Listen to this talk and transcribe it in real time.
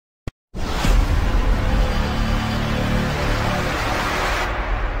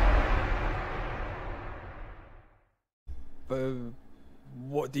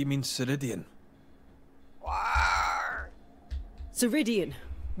What do you mean, Ceridian? Ceridian,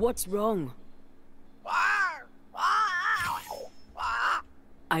 what's wrong?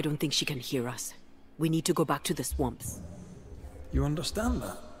 I don't think she can hear us. We need to go back to the swamps. You understand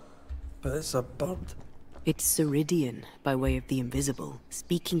that? But it's a bird. It's Ceridian, by way of the invisible,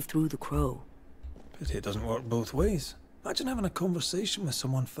 speaking through the crow. Pity it doesn't work both ways. Imagine having a conversation with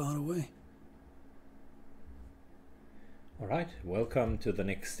someone far away. Alright, welcome to the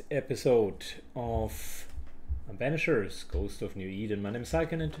next episode of Banishers, Ghost of New Eden. My name is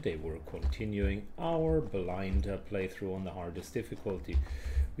Syken, and today we're continuing our blind playthrough on the hardest difficulty.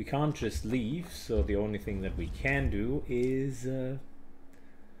 We can't just leave, so the only thing that we can do is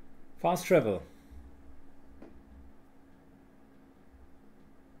fast travel.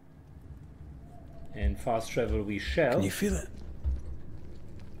 And fast travel we shall. Can you feel it?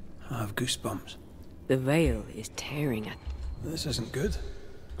 I have goosebumps. The veil is tearing at... This isn't good.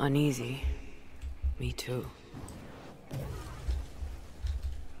 Uneasy. Me too.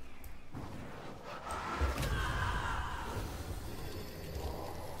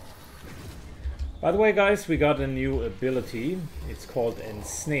 By the way, guys, we got a new ability. It's called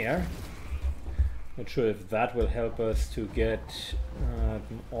Ensnare. Not sure if that will help us to get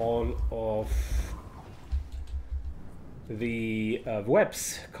all of the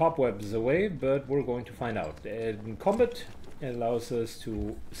cobwebs away, but we're going to find out. In combat, it allows us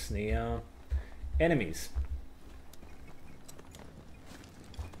to snare enemies,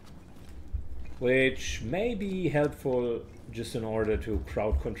 which may be helpful just in order to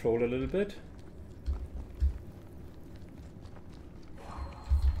crowd control a little bit.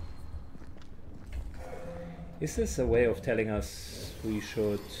 Is this a way of telling us we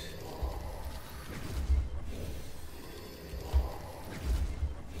should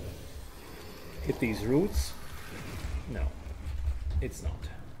hit these roots? No, it's not.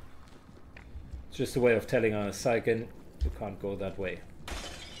 It's just a way of telling us, Syken, you can't go that way.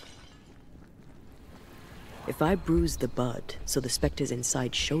 If I bruise the bud so the specters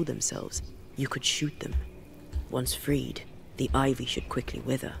inside show themselves, you could shoot them. Once freed, the ivy should quickly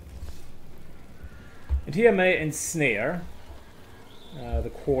wither. And here may ensnare the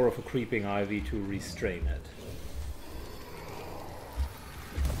core of a creeping ivy to restrain it.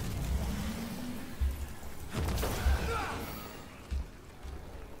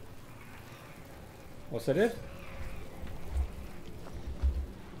 Was that it?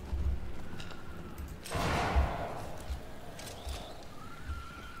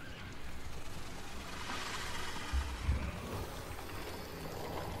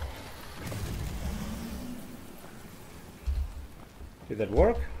 Did that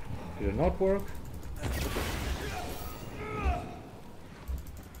work? Did it not work?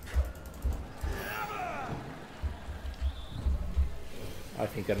 I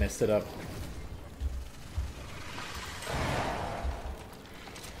think I messed it up.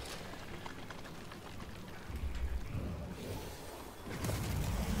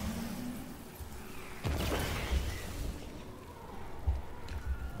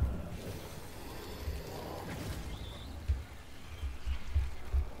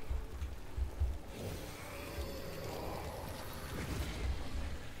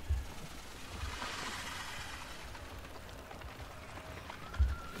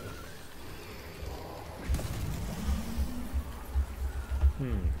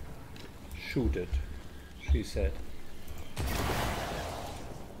 Shoot it, she said.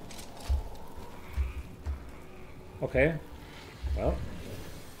 Okay, well.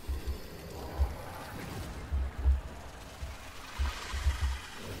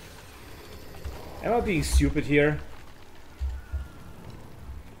 Am I being stupid here?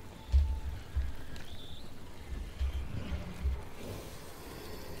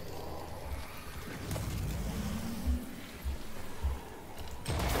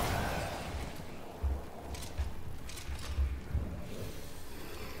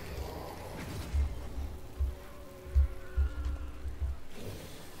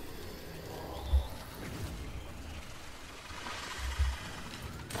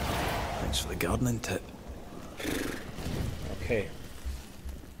 Thanks for the gardening tip. Okay.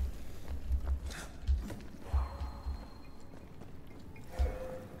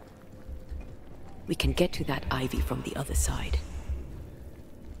 We can get to that ivy from the other side.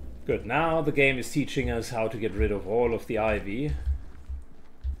 Good. Now the game is teaching us how to get rid of all of the ivy.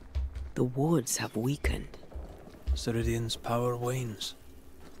 The wards have weakened. Ceridian's power wanes.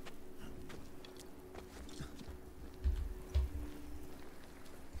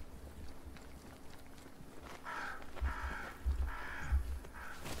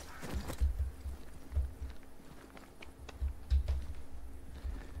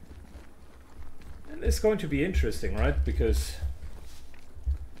 is going to be interesting, right? Because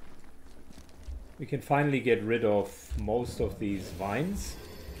we can finally get rid of most of these vines.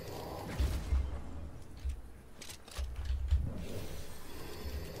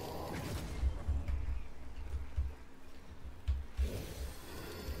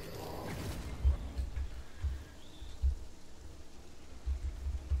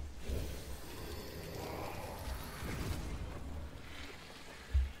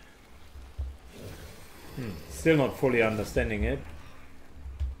 Still not fully understanding it.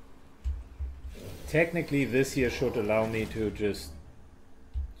 Technically, this here should allow me to just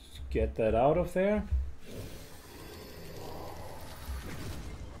get that out of there.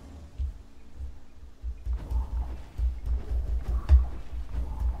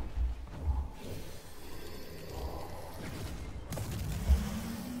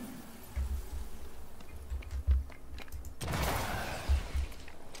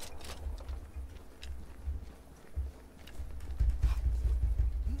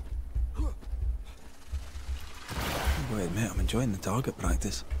 I'm enjoying the target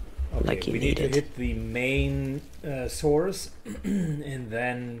practice. Okay, Like you we need to need it. hit the main source and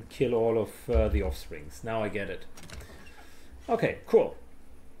then kill all of the offsprings. Now I get it. Okay, cool.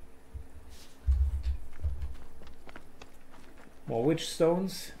 More witch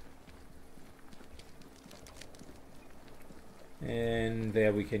stones. And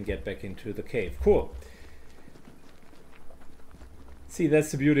there we can get back into the cave. Cool. See,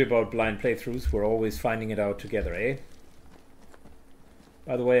 that's the beauty about blind playthroughs. We're always finding it out together, eh?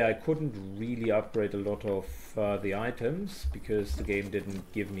 By the way, I couldn't really upgrade a lot of the items because the game didn't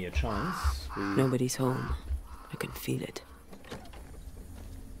give me a chance. Nobody's home. I can feel it.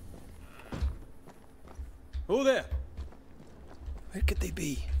 Oh, there! Where could they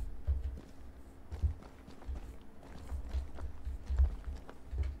be?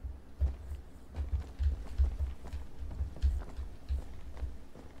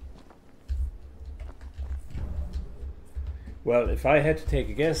 Well, if I had to take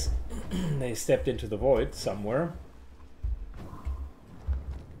a guess, they stepped into the void somewhere.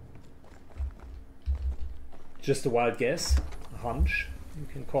 Just a wild guess, a hunch, you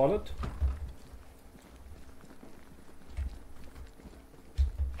can call it.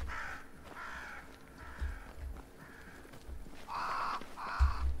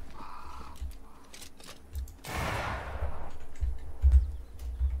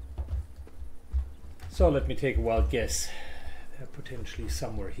 So let me take a wild guess. They're potentially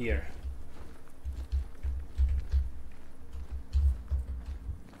somewhere here.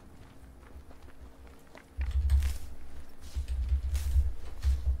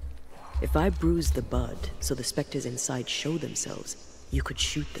 If I bruise the bud so the specters inside show themselves, you could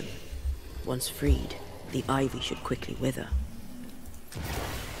shoot them. Once freed, the ivy should quickly wither.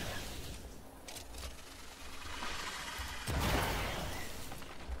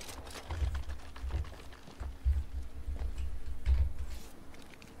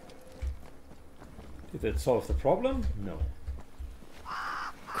 Did that solve the problem? No.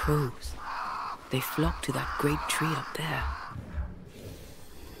 Crows. They flock to that great tree up there.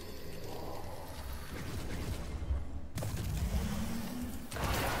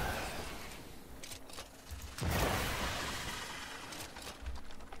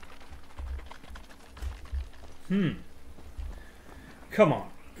 Come on.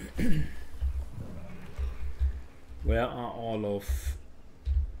 Where are all of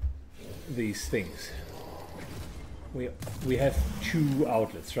these things? We have two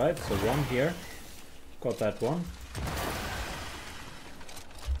outlets, right? So one here, got that one,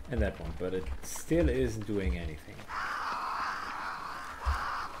 and that one, but it still isn't doing anything.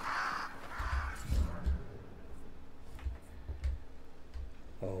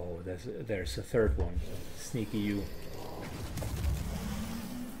 Oh, there's a third one. Sneaky you.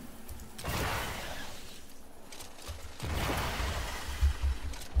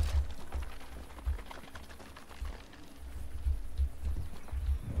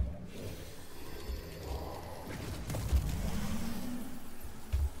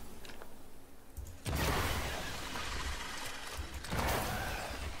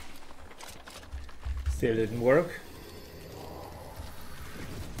 Still didn't work.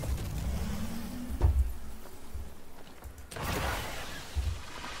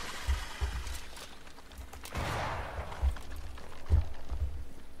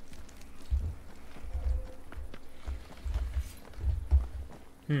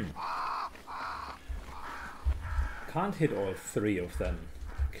 Can't hit all three of them.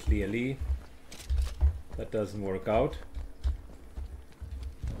 Clearly, that doesn't work out.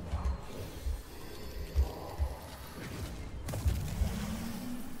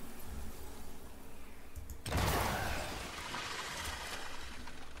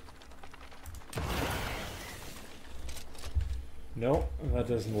 No, that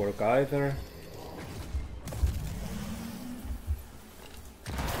doesn't work either.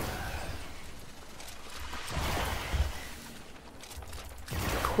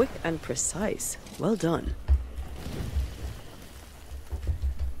 Quick and precise. Well done.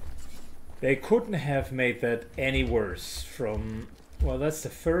 They couldn't have made that any worse from... Well, that's the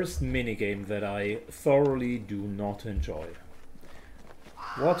first minigame that I thoroughly do not enjoy.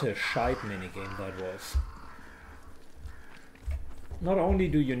 What a shite minigame that was. Not only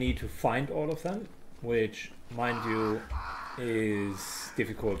do you need to find all of them, which, mind you, is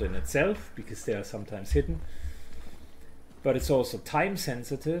difficult in itself, because they are sometimes hidden, but it's also time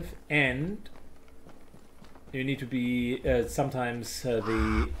sensitive, and you need to be... sometimes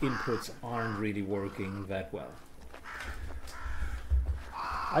the inputs aren't really working that well.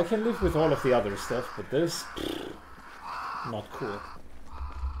 I can live with all of the other stuff, but this... not cool.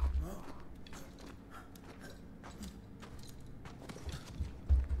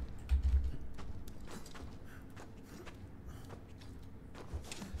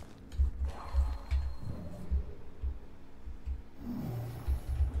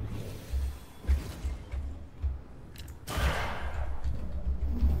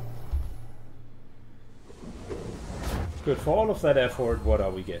 Good, for all of that effort, what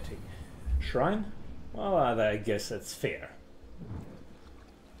are we getting? Shrine? Well, I guess that's fair.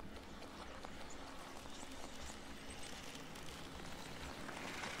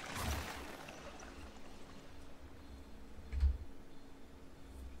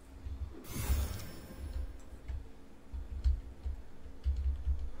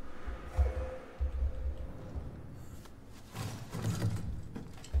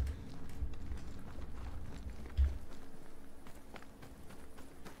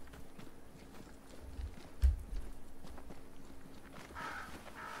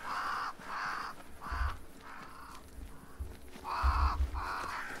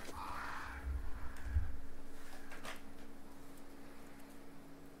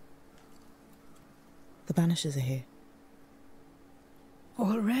 The Banishers are here.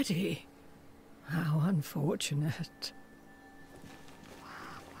 Already? How unfortunate.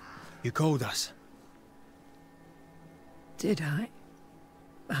 You called us. Did I?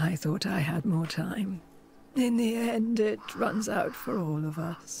 I thought I had more time. In the end, it runs out for all of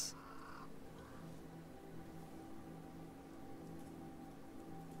us.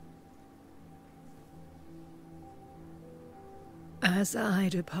 As I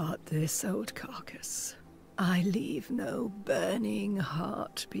depart this old carcass, I leave no burning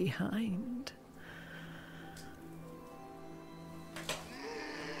heart behind.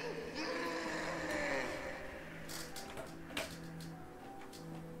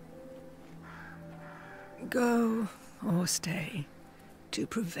 Go or stay. To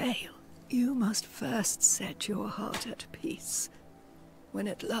prevail, you must first set your heart at peace. When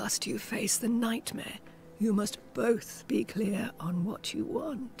at last you face the nightmare, you must both be clear on what you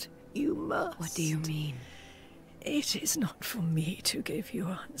want. You must. What do you mean? It is not for me to give you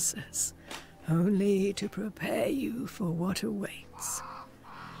answers, only to prepare you for what awaits.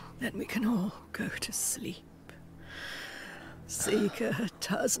 Then we can all go to sleep. Seeker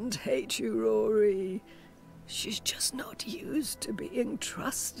doesn't hate you, Rory. She's just not used to being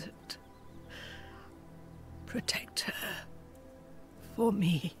trusted. Protect her. For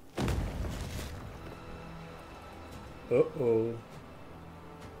me. Uh-oh.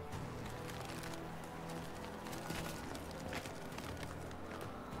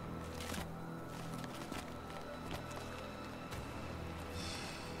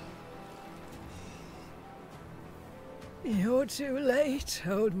 You're too late,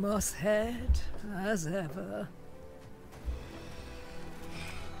 old mosshead, as ever.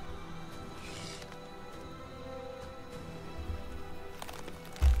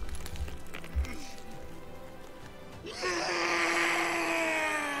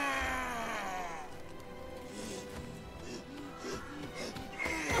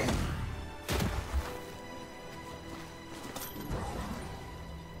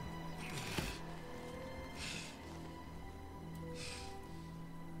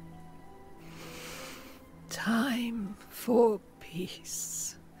 Time for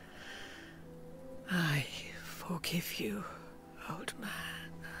peace. I forgive you, old man.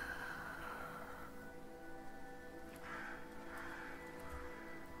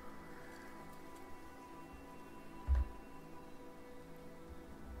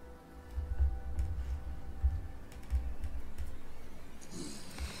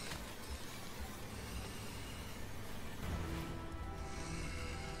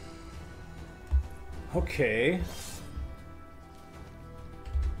 Okay.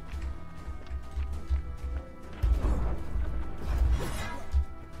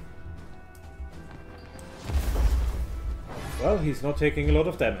 Well, he's not taking a lot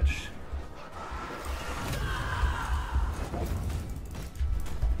of damage.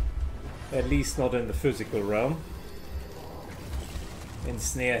 At least not in the physical realm.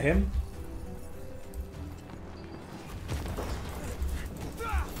 Ensnare him.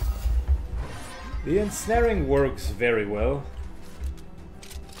 The ensnaring works very well.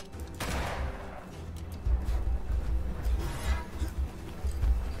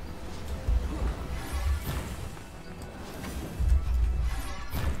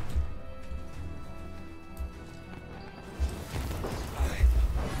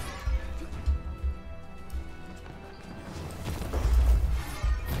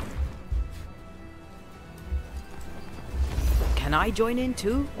 Can I join in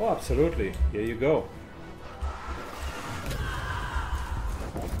too? Oh, absolutely. Here you go.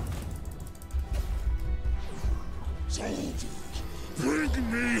 Soldiers,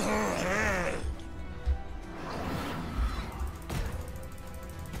 bring me her head!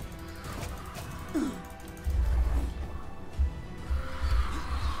 The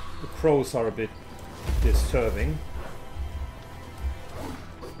crows are a bit disturbing.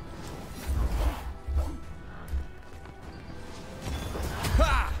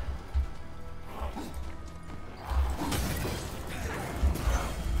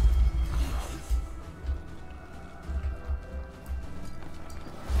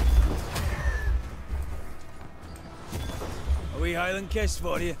 A wee Highland kiss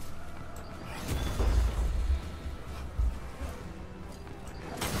for you.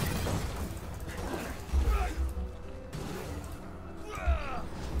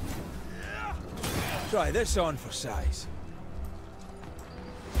 Try this on for size.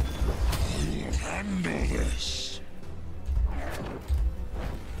 I'll handle this.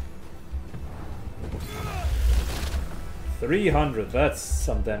 $300, that's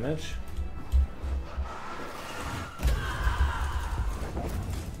some damage.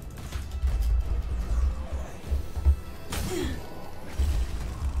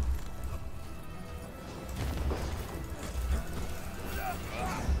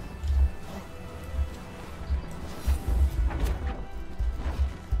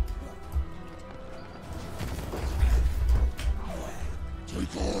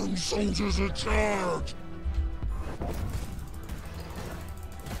 Take armed soldiers at charge!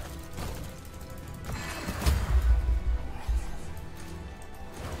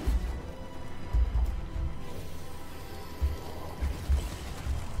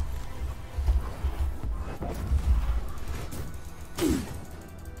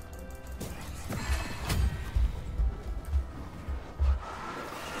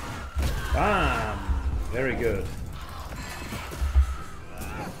 Bam! Very good.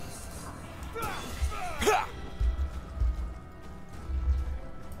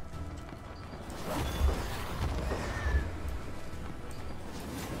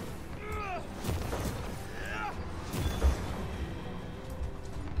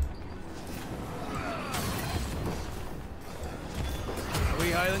 A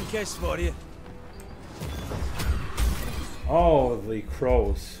wee Highland kiss for you. Oh, the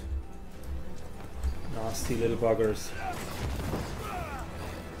crows. Nasty little buggers.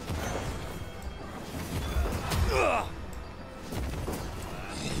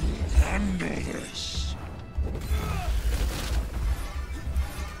 Handle this.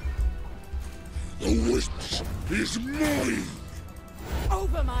 The witch is mine!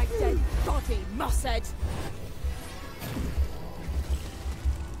 Over my dead body, Mossad!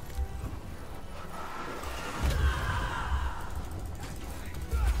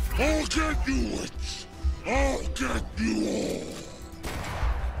 I'll get you, witch! I'll get you all!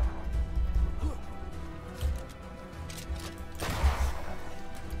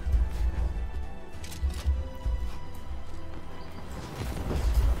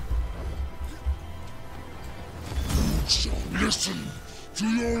 You shall listen to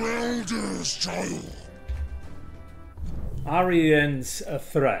your elders, child! Arian's a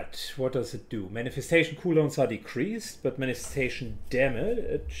threat. What does it do? Manifestation cooldowns are decreased, but manifestation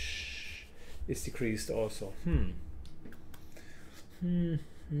damage is decreased also. I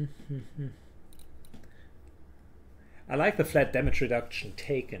like the flat damage reduction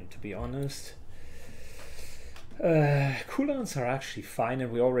taken, to be honest. Cooldowns are actually fine,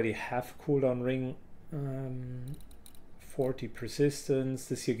 and we already have a cooldown ring. 40 persistence.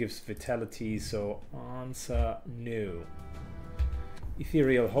 This here gives vitality, so answer no.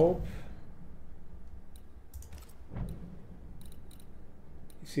 Ethereal Hope.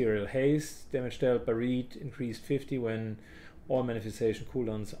 Ethereal Haste. Damage dealt by read increased 50 when all manifestation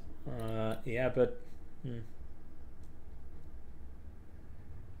cooldowns. Yeah, but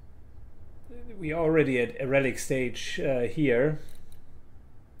we are already at a relic stage here.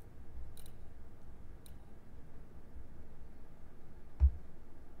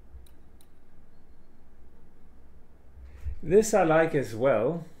 This I like as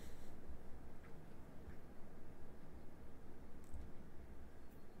well.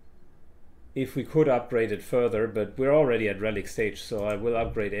 If we could upgrade it further, but we're already at relic stage, so I will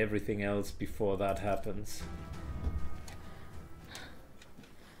upgrade everything else before that happens.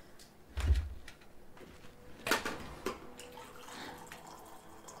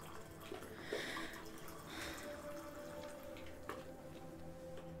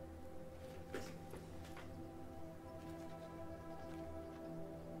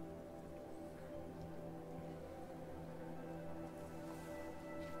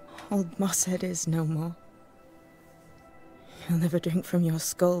 Old Mosshead is no more. He'll never drink from your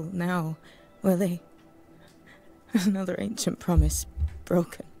skull now, will he? Another ancient promise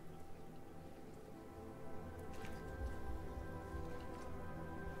broken.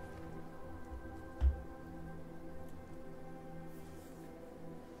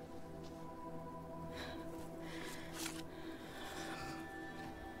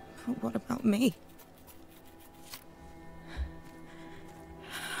 But what about me?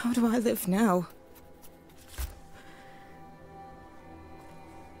 How do I live now?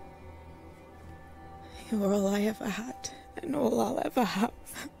 You're all I ever had, and all I'll ever have.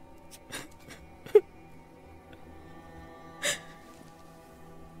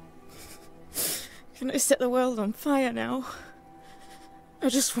 Can I set the world on fire now? I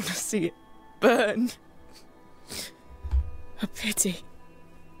just want to see it burn. A pity.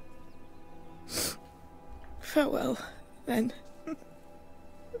 Farewell, then.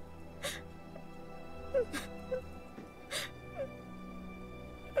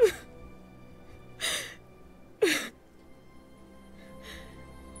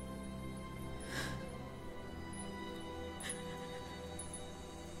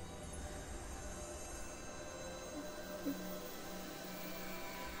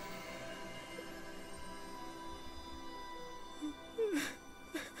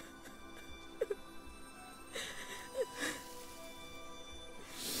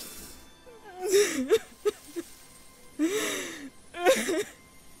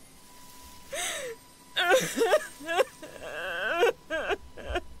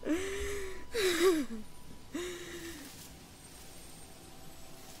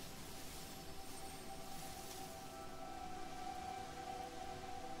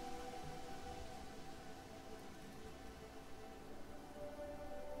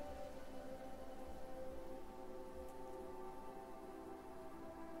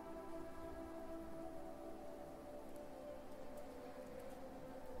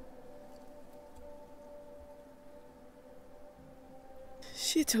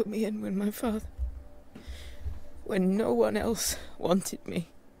 She took me in when when no one else wanted me.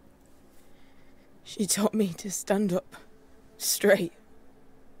 She taught me to stand up straight.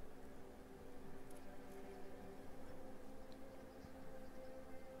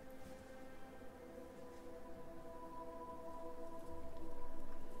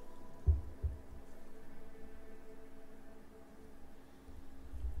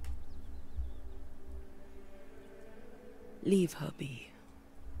 Leave her be.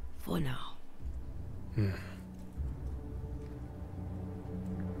 For now.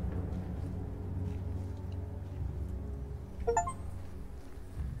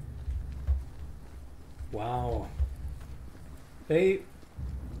 Wow. They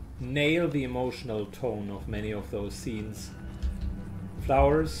nail the emotional tone of many of those scenes.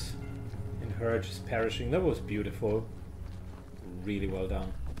 Flowers and her just perishing. That was beautiful. Really well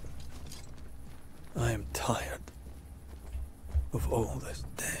done. I am tired of all this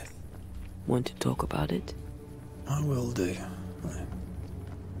death. Want to talk about it? I will do.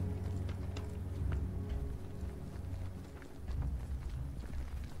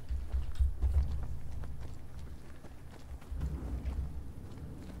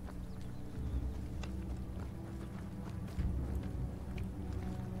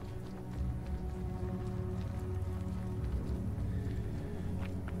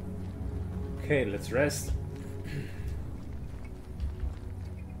 Okay, let's rest.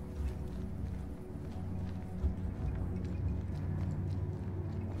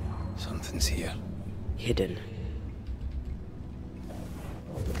 Something's here. Hidden.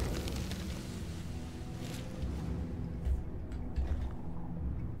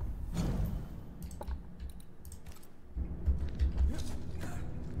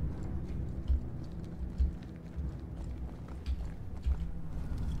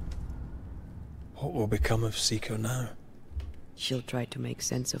 What will become of Seeker now? She'll try to make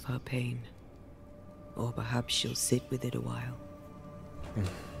sense of her pain. Or perhaps she'll sit with it a while.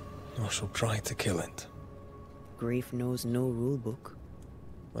 Or she'll try to kill it. Grief knows no rulebook.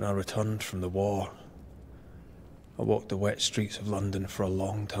 When I returned from the war, I walked the wet streets of London for a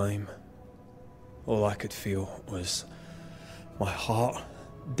long time. All I could feel was my heart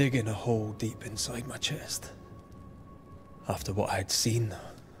digging a hole deep inside my chest. After what I had seen,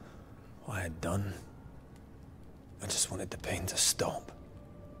 what I had done, I just wanted the pain to stop.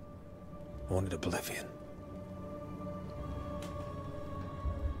 I wanted oblivion.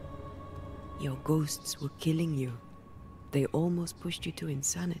 Your ghosts were killing you. They almost pushed you to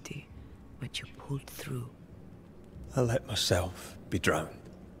insanity, but you pulled through. I let myself be drowned.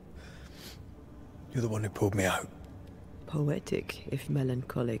 You're the one who pulled me out. Poetic, if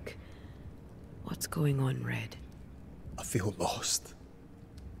melancholic. What's going on, Red? I feel lost.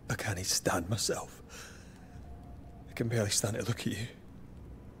 I can't even stand myself. I can barely stand to look at you.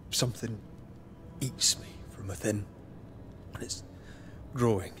 Something eats me from within, and it's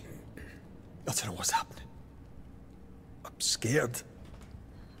growing. I don't know what's happening. I'm scared.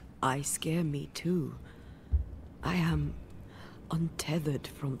 I scare me too. I am untethered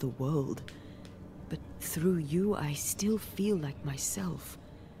from the world, but through you I still feel like myself.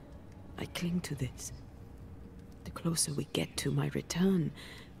 I cling to this. The closer we get to my return,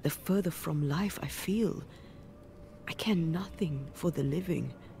 the further from life I feel. I care nothing for the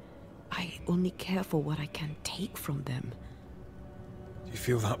living. I only care for what I can take from them. Do you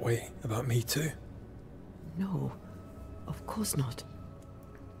feel that way about me too? No, of course not.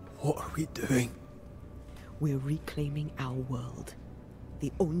 What are we doing? We're reclaiming our world.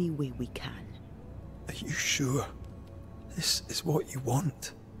 The only way we can. Are you sure? This is what you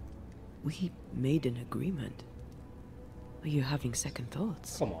want? We made an agreement. Are you having second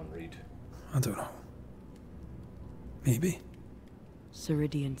thoughts? Come on, Reed. I don't know. Maybe?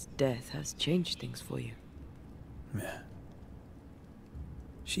 Ceridian's death has changed things for you. Yeah.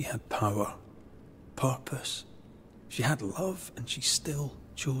 She had power, purpose. She had love, and she still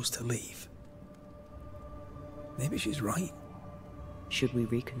chose to leave. Maybe she's right. Should we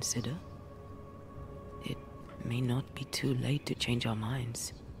reconsider? It may not be too late to change our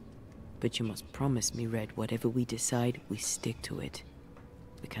minds. But you must promise me, Red, whatever we decide, we stick to it.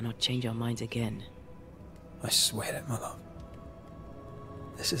 We cannot change our minds again. I swear it, my love.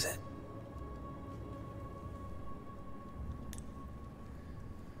 This is it.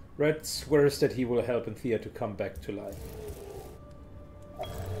 Red swears that he will help Anthea to come back to life.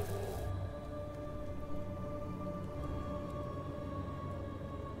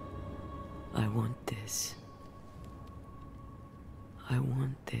 I want this. I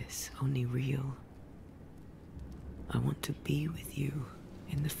want this, only real. I want to be with you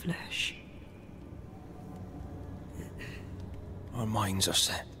in the flesh. Our minds are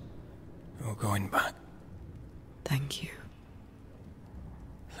set. We're going back. Thank you.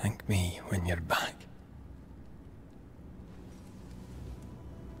 Thank me when you're back.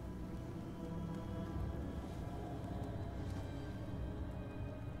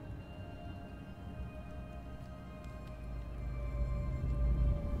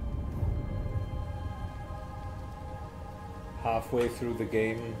 Halfway through the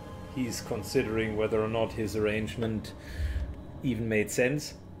game, he's considering whether or not his arrangement even made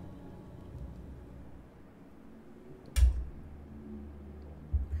sense.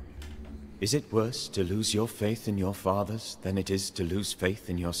 Is it worse to lose your faith in your fathers than it is to lose faith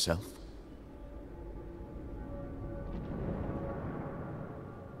in yourself?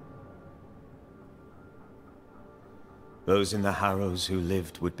 Those in the Harrows who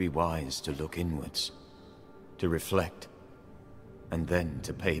lived would be wise to look inwards, to reflect, and then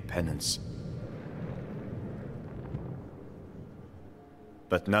to pay penance.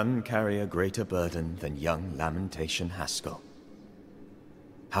 But none carry a greater burden than young Lamentation Haskell.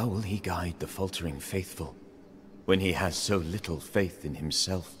 How will he guide the faltering faithful when he has so little faith in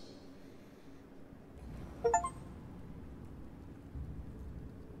himself?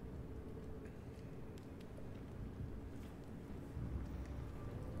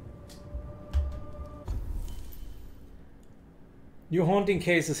 New haunting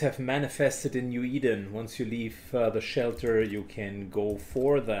cases have manifested in New Eden. Once you leave the shelter, you can go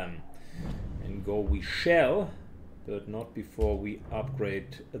for them. And go we shall, but not before we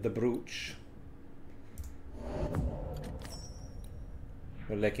upgrade the brooch.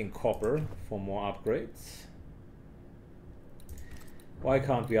 We're lacking copper for more upgrades. Why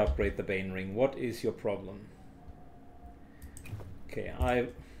can't we upgrade the Bane Ring? What is your problem? Okay,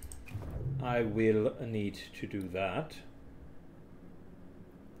 I will need to do that.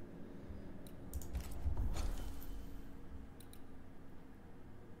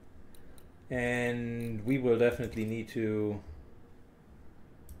 And we will definitely need to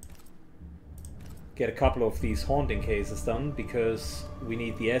get a couple of these haunting cases done, because we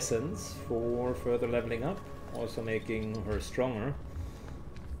need the essence for further leveling up, also making her stronger.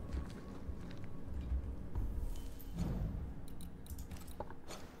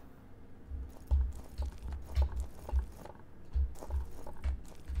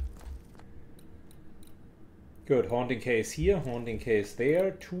 Good, haunting case here, haunting case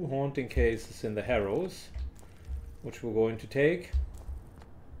there, 2 haunting cases in the Harrows, which we're going to take.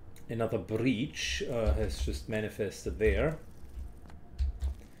 Another breach has just manifested there.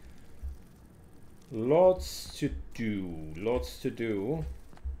 Lots to do, lots to do.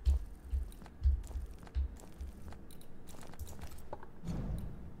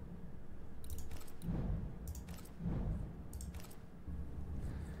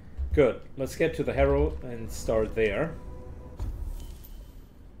 Good, let's get to the Harrow and start there.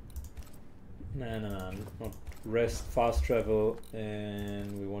 No, not rest, fast travel,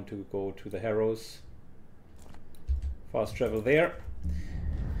 and we want to go to the Harrows. Fast travel there.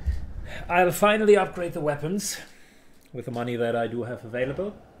 I'll finally upgrade the weapons with the money that I do have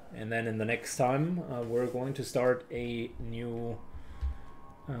available, and then in the next time we're going to start a new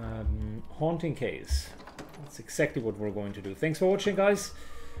haunting case. That's exactly what we're going to do. Thanks for watching, guys.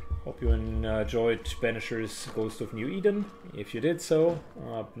 Hope you enjoyed Banishers Ghost of New Eden. If you did so,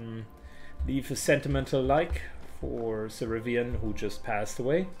 leave a sentimental like for Cerivian, who just passed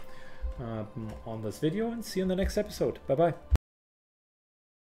away, on this video, and see you in the next episode. Bye bye.